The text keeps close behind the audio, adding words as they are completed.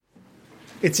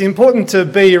It's important to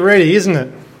be ready, isn't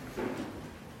it?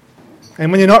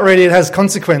 And when you're not ready, it has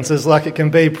consequences, like it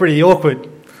can be pretty awkward.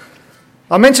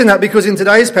 I mention that because in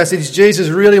today's passage, Jesus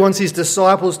really wants his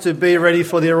disciples to be ready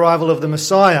for the arrival of the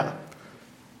Messiah,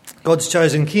 God's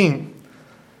chosen king.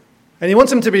 And he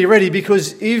wants them to be ready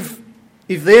because if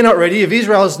they're not ready, if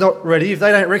Israel's not ready, if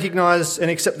they don't recognise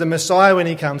and accept the Messiah when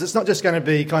he comes, it's not just going to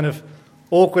be kind of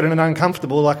awkward and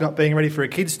uncomfortable, like not being ready for a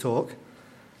kid's talk.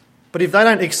 But if they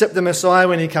don't accept the Messiah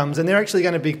when he comes, then they're actually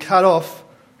going to be cut off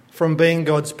from being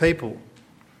God's people.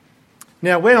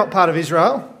 Now, we're not part of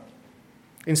Israel.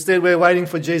 Instead, we're waiting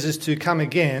for Jesus to come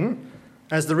again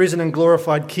as the risen and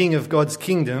glorified King of God's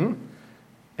kingdom.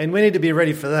 And we need to be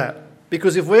ready for that.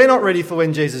 Because if we're not ready for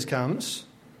when Jesus comes,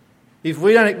 if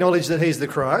we don't acknowledge that he's the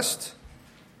Christ,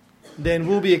 then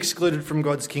we'll be excluded from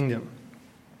God's kingdom.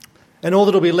 And all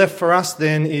that will be left for us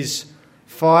then is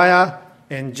fire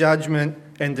and judgment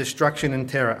and destruction and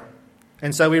terror.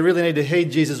 And so we really need to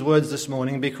heed Jesus' words this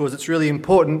morning because it's really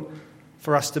important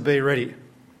for us to be ready.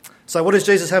 So what does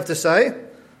Jesus have to say?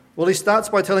 Well, he starts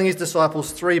by telling his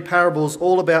disciples 3 parables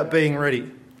all about being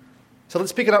ready. So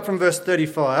let's pick it up from verse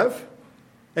 35.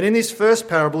 And in this first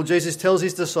parable, Jesus tells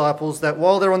his disciples that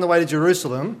while they're on the way to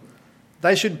Jerusalem,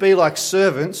 they should be like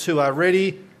servants who are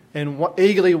ready and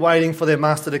eagerly waiting for their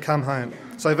master to come home.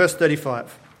 So verse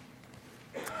 35.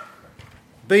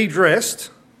 Be dressed,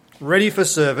 ready for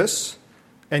service,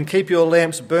 and keep your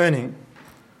lamps burning,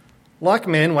 like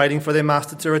men waiting for their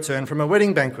master to return from a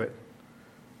wedding banquet,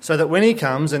 so that when he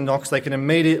comes and knocks, they can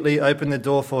immediately open the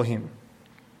door for him.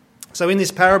 So in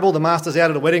this parable, the master's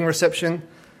out at a wedding reception,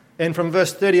 and from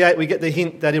verse 38 we get the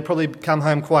hint that he'll probably come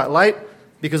home quite late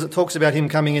because it talks about him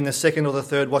coming in the second or the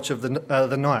third watch of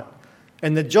the night.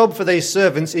 And the job for these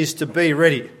servants is to be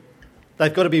ready.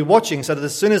 They've got to be watching so that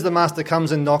as soon as the master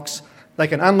comes and knocks, they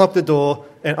can unlock the door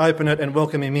and open it and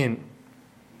welcome him in.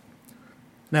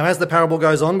 Now, as the parable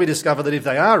goes on, we discover that if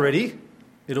they are ready,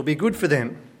 it'll be good for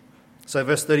them. So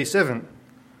verse 37.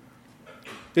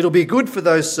 It'll be good for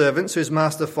those servants whose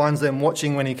master finds them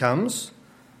watching when he comes.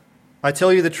 I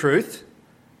tell you the truth,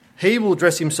 he will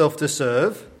dress himself to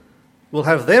serve, will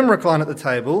have them recline at the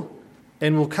table,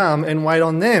 and will come and wait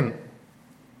on them.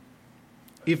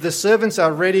 If the servants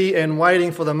are ready and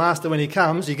waiting for the master when he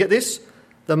comes, you get this?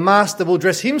 The master will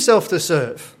dress himself to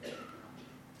serve.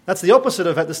 That's the opposite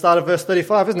of at the start of verse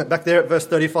 35, isn't it? Back there at verse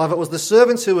 35, it was the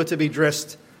servants who were to be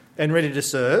dressed and ready to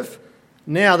serve.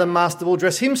 Now the master will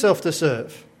dress himself to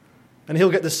serve. And he'll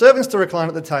get the servants to recline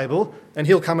at the table and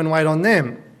he'll come and wait on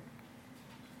them.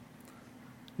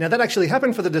 Now that actually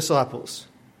happened for the disciples.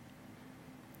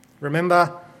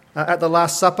 Remember at the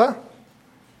Last Supper,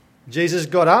 Jesus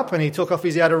got up and he took off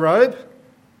his outer robe.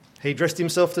 He dressed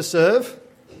himself to serve.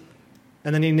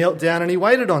 And then he knelt down and he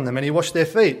waited on them and he washed their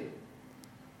feet.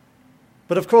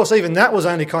 But of course, even that was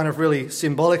only kind of really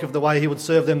symbolic of the way he would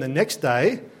serve them the next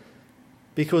day.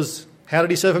 Because how did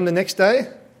he serve them the next day?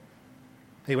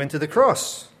 He went to the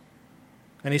cross.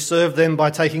 And he served them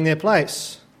by taking their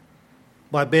place,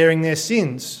 by bearing their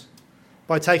sins,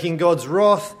 by taking God's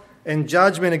wrath and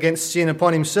judgment against sin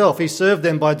upon himself. He served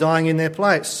them by dying in their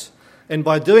place. And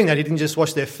by doing that, he didn't just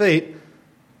wash their feet,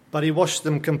 but he washed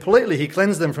them completely. He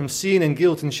cleansed them from sin and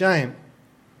guilt and shame.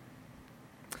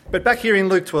 But back here in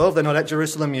Luke 12, they're not at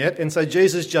Jerusalem yet, and so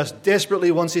Jesus just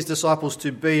desperately wants his disciples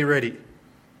to be ready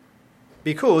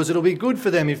because it'll be good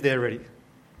for them if they're ready.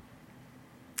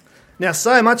 Now,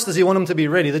 so much does he want them to be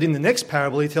ready that in the next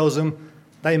parable he tells them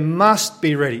they must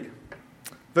be ready.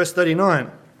 Verse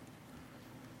 39.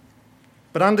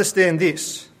 But understand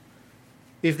this,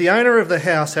 if the owner of the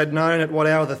house had known at what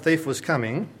hour the thief was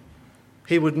coming,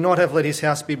 he would not have let his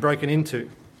house be broken into.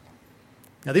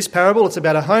 Now this parable, it's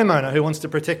about a homeowner who wants to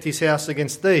protect his house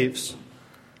against thieves.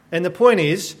 And the point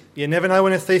is, you never know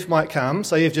when a thief might come,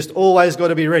 so you've just always got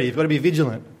to be ready. You've got to be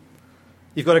vigilant.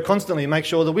 You've got to constantly make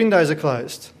sure the windows are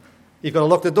closed. You've got to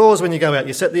lock the doors when you go out.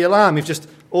 You set the alarm. You've just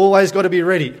always got to be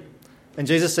ready. And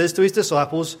Jesus says to his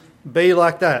disciples, be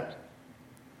like that.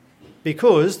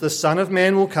 Because the Son of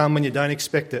Man will come when you don't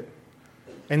expect it.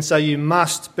 And so you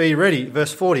must be ready.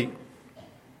 Verse 40.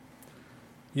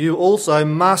 You also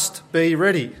must be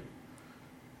ready,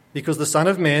 because the Son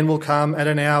of Man will come at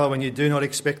an hour when you do not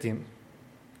expect him.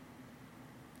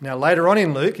 Now later on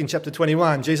in Luke, in chapter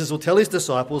 21, Jesus will tell his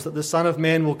disciples that the Son of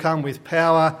Man will come with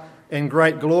power and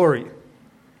great glory.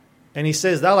 And he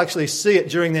says they'll actually see it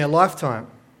during their lifetime.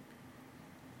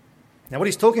 Now what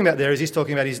he's talking about there is he's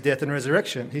talking about his death and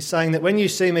resurrection. He's saying that when you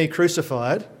see me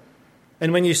crucified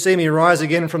and when you see me rise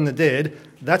again from the dead,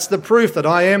 that's the proof that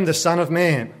I am the Son of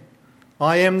Man.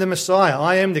 I am the Messiah.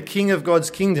 I am the King of God's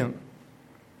kingdom.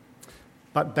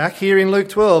 But back here in Luke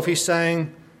 12, he's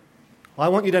saying, I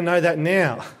want you to know that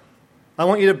now. I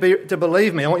want you to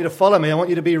believe me. I want you to follow me. I want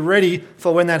you to be ready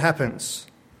for when that happens.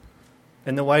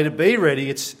 And the way to be ready,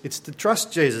 it's to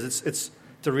trust Jesus. It's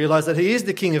to realise that he is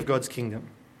the King of God's kingdom.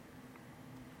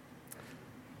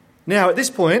 Now, at this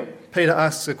point, Peter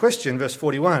asks a question, verse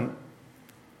 41.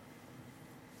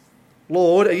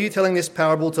 Lord, are you telling this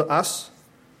parable to us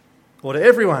or to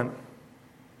everyone?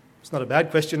 It's not a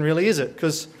bad question, really, is it?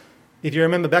 Because if you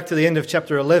remember back to the end of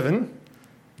chapter 11,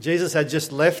 Jesus had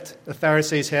just left the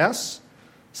Pharisee's house.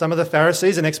 Some of the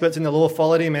Pharisees and experts in the law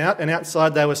followed him out, and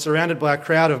outside they were surrounded by a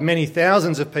crowd of many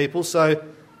thousands of people. So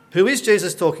who is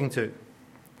Jesus talking to?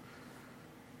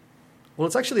 Well,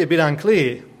 it's actually a bit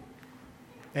unclear,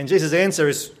 and Jesus' answer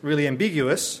is really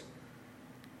ambiguous.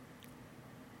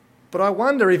 But I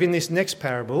wonder if in this next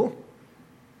parable,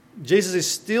 Jesus is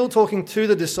still talking to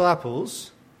the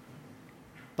disciples,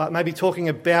 but maybe talking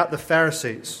about the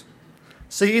Pharisees.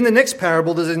 See, in the next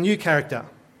parable, there's a new character.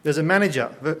 There's a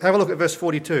manager. Have a look at verse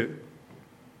 42.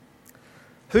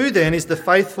 Who then is the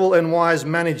faithful and wise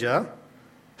manager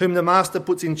whom the master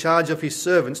puts in charge of his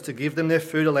servants to give them their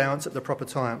food allowance at the proper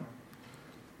time?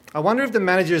 I wonder if the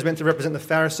manager is meant to represent the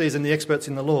Pharisees and the experts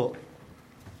in the law.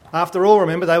 After all,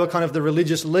 remember, they were kind of the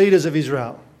religious leaders of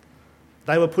Israel.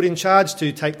 They were put in charge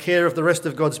to take care of the rest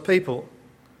of God's people.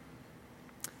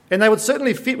 And they would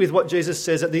certainly fit with what Jesus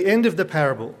says at the end of the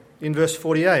parable in verse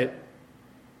 48.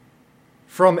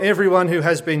 From everyone who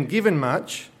has been given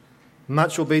much,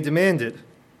 much will be demanded.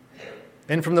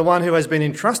 And from the one who has been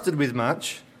entrusted with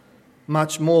much,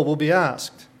 much more will be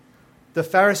asked. The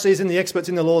Pharisees and the experts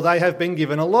in the law, they have been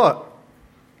given a lot.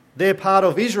 They're part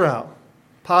of Israel,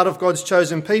 part of God's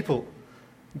chosen people.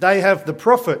 They have the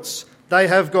prophets. They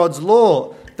have God's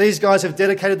law. These guys have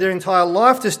dedicated their entire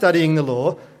life to studying the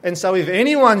law. And so if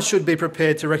anyone should be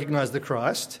prepared to recognise the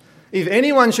Christ, if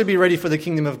anyone should be ready for the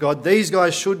kingdom of God, these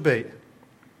guys should be.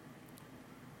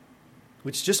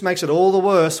 Which just makes it all the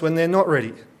worse when they're not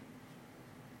ready.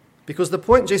 Because the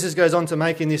point Jesus goes on to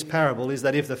make in this parable is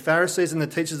that if the Pharisees and the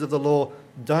teachers of the law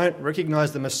don't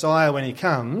recognise the Messiah when he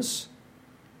comes,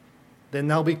 then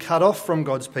they'll be cut off from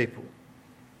God's people.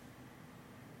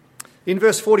 In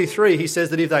verse 43, he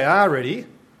says that if they are ready,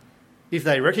 if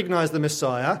they recognise the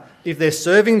Messiah, if they're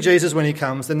serving Jesus when he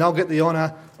comes, then they'll get the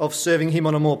honour of serving him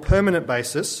on a more permanent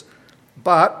basis.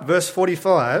 But, verse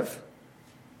 45,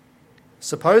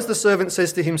 suppose the servant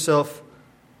says to himself,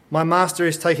 my master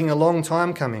is taking a long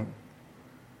time coming.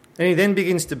 And he then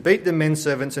begins to beat the men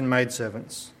servants and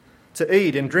maidservants, to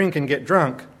eat and drink and get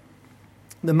drunk.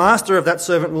 The master of that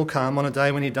servant will come on a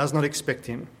day when he does not expect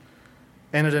him,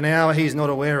 and at an hour he is not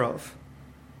aware of.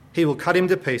 He will cut him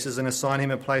to pieces and assign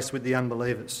him a place with the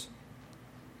unbelievers.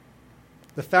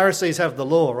 The Pharisees have the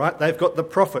law, right? They've got the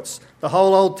prophets. The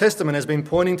whole Old Testament has been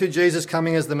pointing to Jesus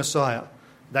coming as the Messiah.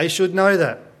 They should know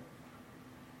that.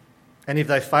 And if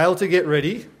they fail to get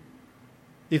ready,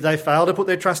 if they fail to put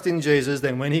their trust in Jesus,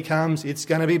 then when he comes, it's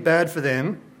going to be bad for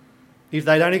them. If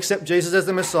they don't accept Jesus as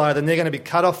the Messiah, then they're going to be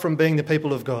cut off from being the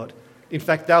people of God. In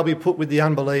fact, they'll be put with the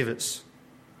unbelievers.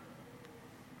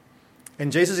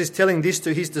 And Jesus is telling this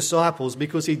to his disciples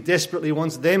because he desperately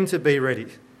wants them to be ready.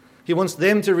 He wants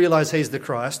them to realise he's the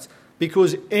Christ,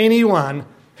 because anyone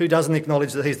who doesn't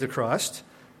acknowledge that he's the Christ,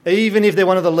 even if they're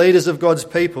one of the leaders of God's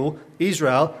people,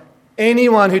 Israel,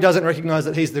 anyone who doesn't recognise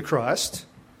that he's the Christ,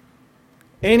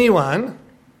 anyone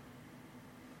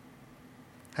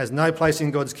has no place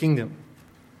in God's kingdom.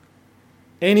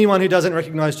 Anyone who doesn't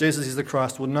recognise Jesus as the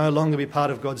Christ will no longer be part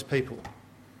of God's people.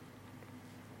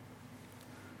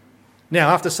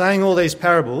 Now, after saying all these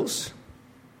parables,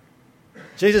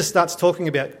 Jesus starts talking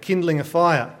about kindling a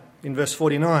fire in verse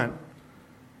 49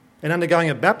 and undergoing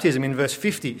a baptism in verse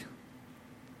 50.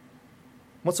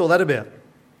 What's all that about?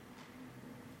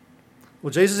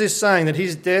 Well, Jesus is saying that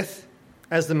his death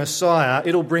as the Messiah,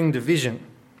 it'll bring division.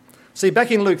 See,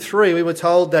 back in Luke 3, we were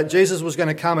told that Jesus was going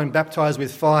to come and baptise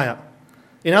with fire.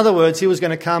 In other words, he was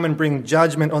going to come and bring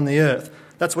judgment on the earth.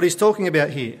 That's what he's talking about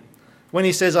here. When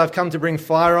he says, I've come to bring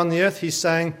fire on the earth, he's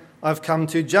saying, I've come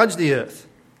to judge the earth.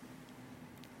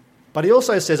 But he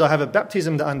also says, I have a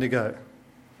baptism to undergo.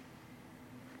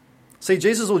 See,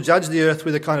 Jesus will judge the earth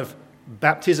with a kind of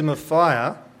baptism of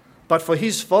fire, but for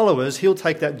his followers, he'll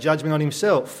take that judgment on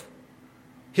himself.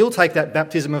 He'll take that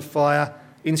baptism of fire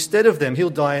instead of them. He'll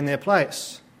die in their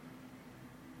place.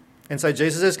 And so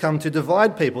Jesus has come to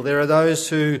divide people. There are those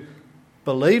who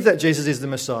believe that Jesus is the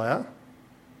Messiah,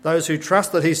 those who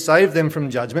trust that he's saved them from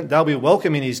judgment. They'll be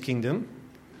welcome in his kingdom.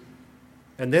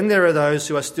 And then there are those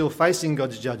who are still facing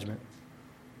God's judgment,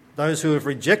 those who have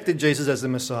rejected Jesus as the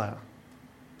Messiah.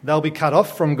 They'll be cut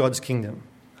off from God's kingdom.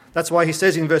 That's why he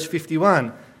says in verse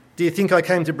 51, "Do you think I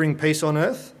came to bring peace on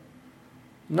earth?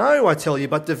 No, I tell you,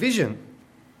 but division."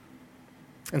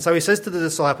 And so he says to the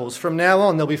disciples, from now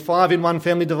on there'll be 5 in one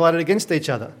family divided against each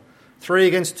other, 3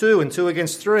 against 2 and 2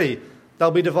 against 3.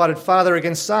 They'll be divided father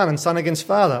against son and son against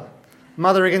father,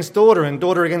 mother against daughter and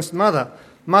daughter against mother,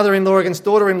 mother-in-law against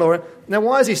daughter-in-law. Now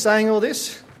why is he saying all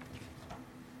this?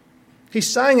 He's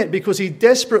saying it because he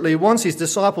desperately wants his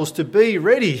disciples to be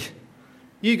ready.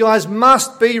 You guys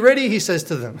must be ready, he says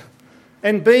to them.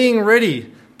 And being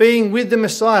ready, being with the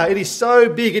Messiah, it is so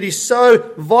big, it is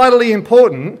so vitally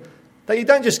important that you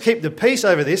don't just keep the peace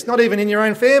over this, not even in your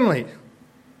own family.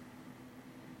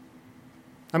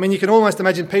 I mean, you can almost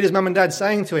imagine Peter's mum and dad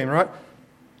saying to him, right,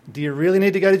 "Do you really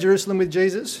need to go to Jerusalem with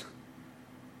Jesus?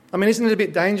 I mean, isn't it a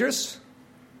bit dangerous?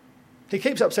 He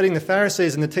keeps upsetting the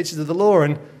Pharisees and the teachers of the law,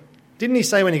 and didn't he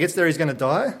say when he gets there he's going to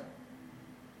die?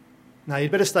 No,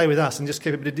 you'd better stay with us and just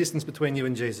keep a bit of distance between you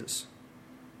and Jesus."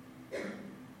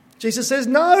 Jesus says,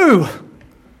 "No,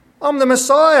 I'm the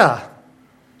Messiah.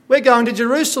 We're going to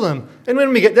Jerusalem. And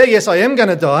when we get there, yes, I am going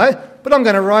to die, but I'm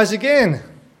going to rise again.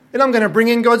 And I'm going to bring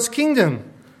in God's kingdom.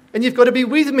 And you've got to be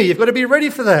with me. You've got to be ready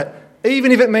for that,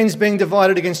 even if it means being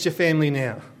divided against your family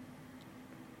now."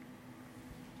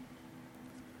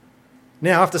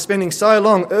 Now, after spending so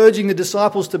long urging the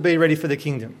disciples to be ready for the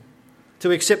kingdom,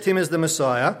 to accept him as the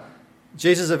Messiah,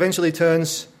 Jesus eventually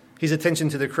turns his attention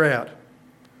to the crowd.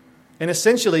 And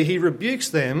essentially, he rebukes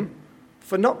them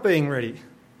for not being ready,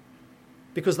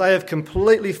 because they have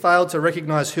completely failed to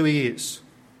recognise who he is.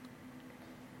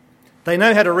 They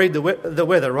know how to read the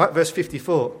weather, right? Verse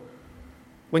 54.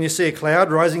 When you see a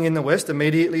cloud rising in the west,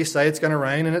 immediately you say it's going to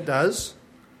rain, and it does.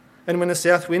 And when the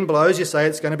south wind blows, you say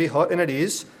it's going to be hot, and it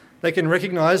is. They can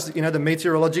recognise, the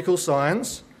meteorological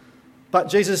signs. But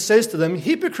Jesus says to them,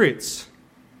 "Hypocrites!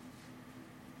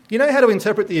 You know how to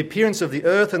interpret the appearance of the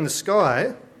earth and the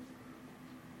sky.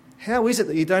 How is it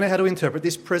that you don't know how to interpret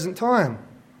this present time?"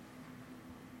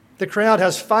 The crowd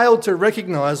has failed to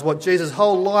recognise what Jesus'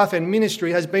 whole life and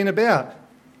ministry has been about.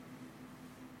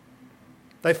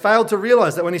 They failed to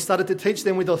realise that when he started to teach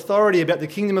them with authority about the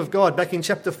kingdom of God back in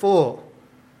chapter 4,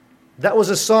 that was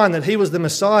a sign that he was the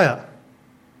Messiah.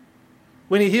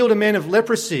 When he healed a man of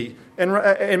leprosy and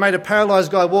made a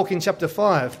paralysed guy walk in chapter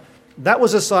 5, that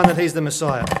was a sign that he's the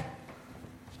Messiah.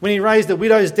 When he raised a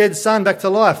widow's dead son back to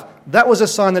life, that was a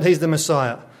sign that he's the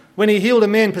Messiah. When he healed a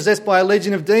man possessed by a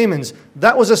legion of demons,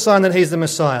 that was a sign that he's the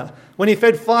Messiah. When he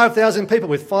fed 5,000 people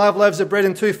with 5 loaves of bread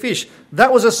and 2 fish,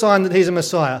 that was a sign that he's a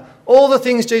Messiah. All the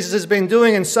things Jesus has been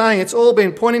doing and saying, it's all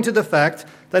been pointing to the fact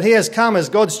that he has come as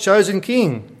God's chosen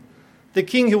king, the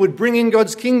king who would bring in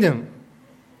God's kingdom.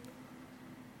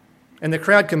 And the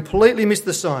crowd completely missed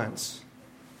the signs.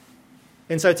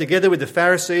 And so together with the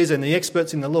Pharisees and the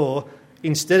experts in the law,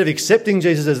 instead of accepting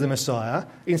Jesus as the Messiah,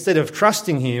 instead of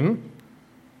trusting him,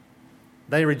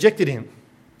 they rejected him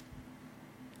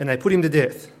and they put him to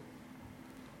death.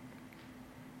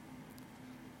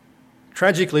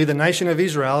 Tragically, the nation of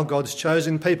Israel, God's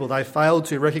chosen people, they failed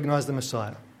to recognise the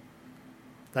Messiah.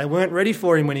 They weren't ready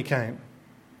for him when he came.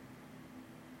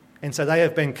 And so they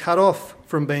have been cut off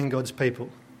from being God's people.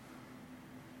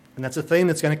 And that's a theme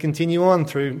that's going to continue on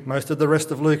through most of the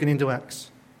rest of Luke and into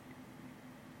Acts.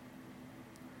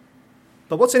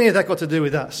 But what's any of that got to do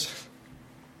with us?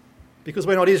 Because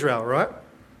we're not Israel, right?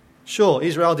 Sure,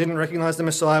 Israel didn't recognise the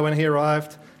Messiah when he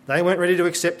arrived. They weren't ready to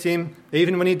accept him.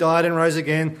 Even when he died and rose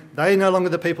again, they're no longer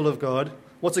the people of God.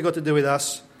 What's it got to do with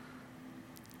us?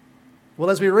 Well,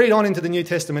 as we read on into the New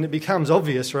Testament, it becomes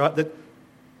obvious, right, that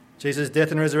Jesus'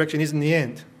 death and resurrection isn't the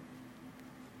end.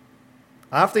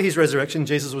 After his resurrection,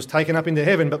 Jesus was taken up into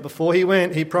heaven, but before he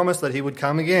went, he promised that he would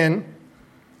come again.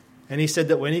 And he said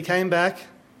that when he came back,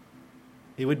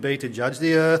 he would be to judge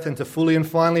the earth and to fully and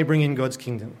finally bring in God's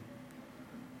kingdom.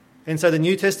 And so the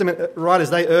New Testament writers,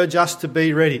 they urge us to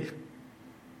be ready.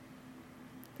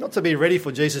 Not to be ready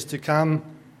for Jesus to come,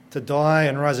 to die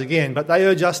and rise again, but they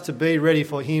urge us to be ready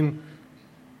for him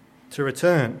to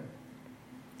return.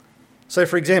 So,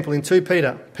 for example, in 2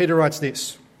 Peter, Peter writes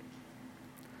this: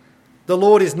 "The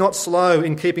Lord is not slow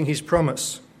in keeping his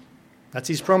promise." That's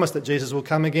his promise that Jesus will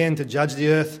come again to judge the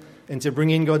earth and to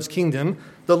bring in God's kingdom.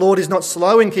 "The Lord is not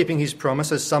slow in keeping his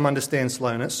promise, as some understand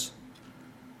slowness.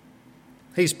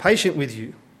 He's patient with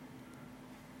you,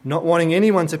 not wanting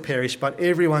anyone to perish, but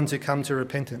everyone to come to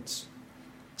repentance."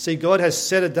 See, God has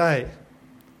set a day.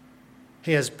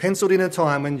 He has penciled in a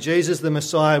time when Jesus the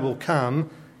Messiah will come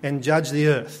and judge the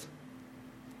earth.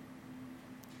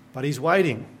 But he's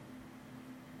waiting.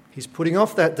 He's putting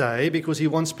off that day because he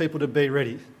wants people to be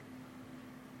ready.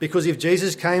 Because if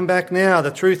Jesus came back now,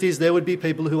 the truth is there would be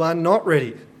people who are not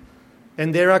ready.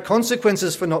 And there are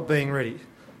consequences for not being ready.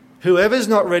 Whoever's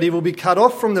not ready will be cut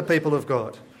off from the people of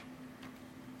God.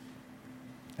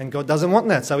 And God doesn't want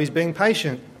that, so he's being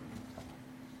patient.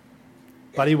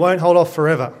 But he won't hold off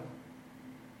forever.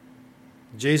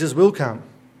 Jesus will come.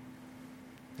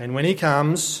 And when he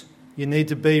comes, you need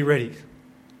to be ready.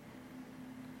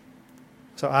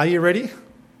 So are you ready?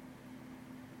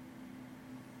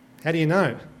 How do you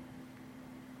know?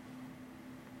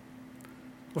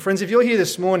 Well, friends, if you're here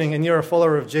this morning and you're a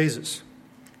follower of Jesus,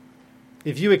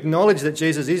 if you acknowledge that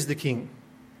Jesus is the King,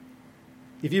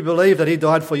 if you believe that he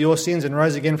died for your sins and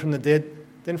rose again from the dead,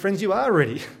 then friends, you are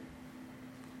ready.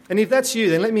 And if that's you,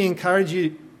 then let me encourage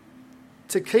you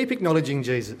to keep acknowledging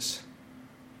Jesus.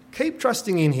 Keep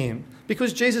trusting in him,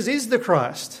 because Jesus is the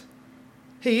Christ.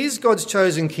 He is God's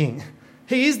chosen King.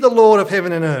 He is the Lord of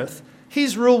heaven and earth.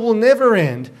 His rule will never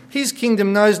end. His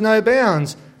kingdom knows no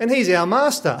bounds, and he's our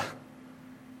master.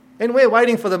 And we're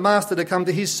waiting for the master to come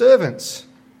to his servants.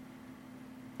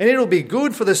 And it'll be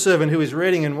good for the servant who is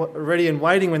ready and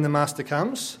waiting when the master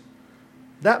comes.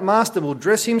 That master will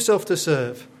dress himself to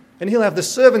serve, and he'll have the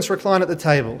servants recline at the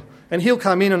table, and he'll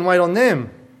come in and wait on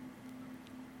them.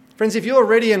 Friends, if you're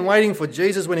ready and waiting for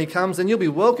Jesus when he comes, then you'll be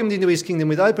welcomed into his kingdom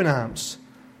with open arms.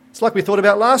 It's like we thought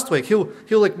about last week.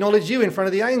 He'll acknowledge you in front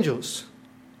of the angels.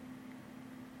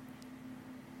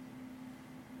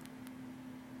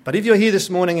 But if you're here this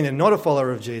morning and you're not a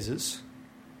follower of Jesus,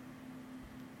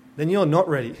 then you're not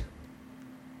ready.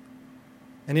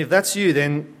 And if that's you,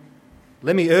 then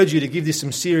let me urge you to give this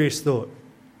some serious thought.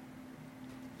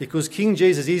 Because King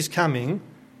Jesus is coming,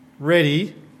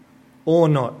 ready or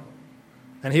not.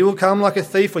 And he will come like a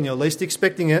thief when you're least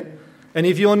expecting it. And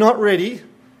if you're not ready,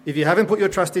 if you haven't put your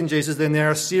trust in Jesus, then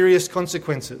there are serious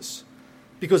consequences.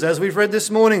 Because as we've read this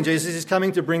morning, Jesus is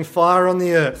coming to bring fire on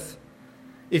the earth.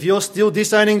 If you're still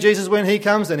disowning Jesus when he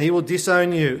comes, then he will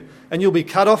disown you. And you'll be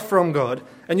cut off from God.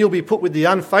 And you'll be put with the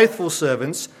unfaithful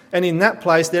servants. And in that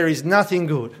place there is nothing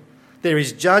good. There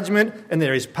is judgment, and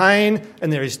there is pain,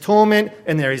 and there is torment,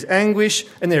 and there is anguish,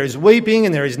 and there is weeping,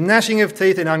 and there is gnashing of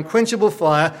teeth and unquenchable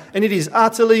fire. And it is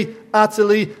utterly,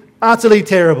 utterly, utterly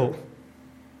terrible.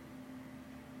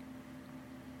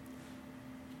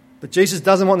 But Jesus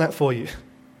doesn't want that for you.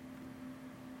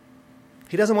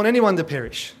 He doesn't want anyone to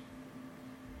perish.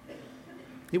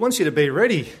 He wants you to be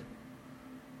ready.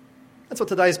 That's what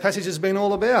today's passage has been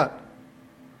all about.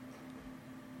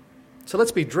 So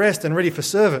let's be dressed and ready for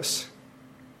service.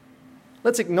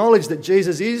 Let's acknowledge that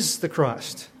Jesus is the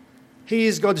Christ. He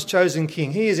is God's chosen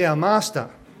King. He is our master.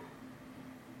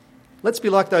 Let's be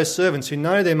like those servants who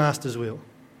know their master's will,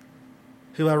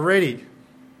 who are ready,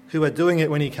 who are doing it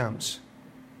when he comes.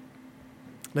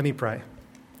 Let me pray.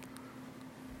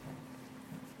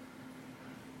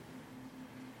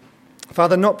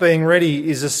 Father, not being ready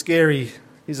is a scary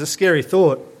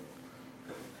thought.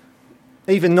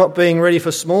 Even not being ready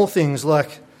for small things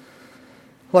like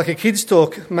a kid's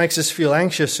talk makes us feel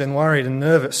anxious and worried and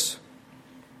nervous.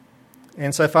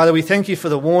 And so, Father, we thank you for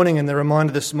the warning and the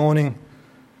reminder this morning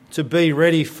to be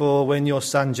ready for when your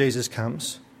Son Jesus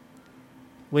comes.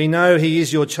 We know he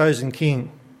is your chosen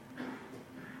King.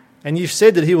 And you've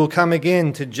said that he will come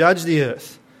again to judge the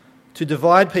earth, to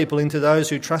divide people into those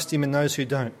who trust him and those who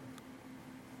don't.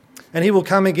 And he will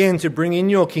come again to bring in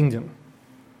your kingdom.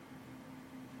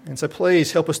 And so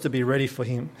please help us to be ready for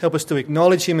him. Help us to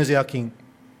acknowledge him as our King.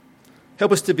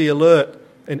 Help us to be alert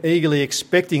and eagerly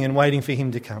expecting and waiting for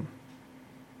him to come.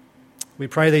 We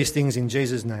pray these things in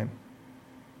Jesus' name.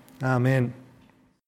 Amen.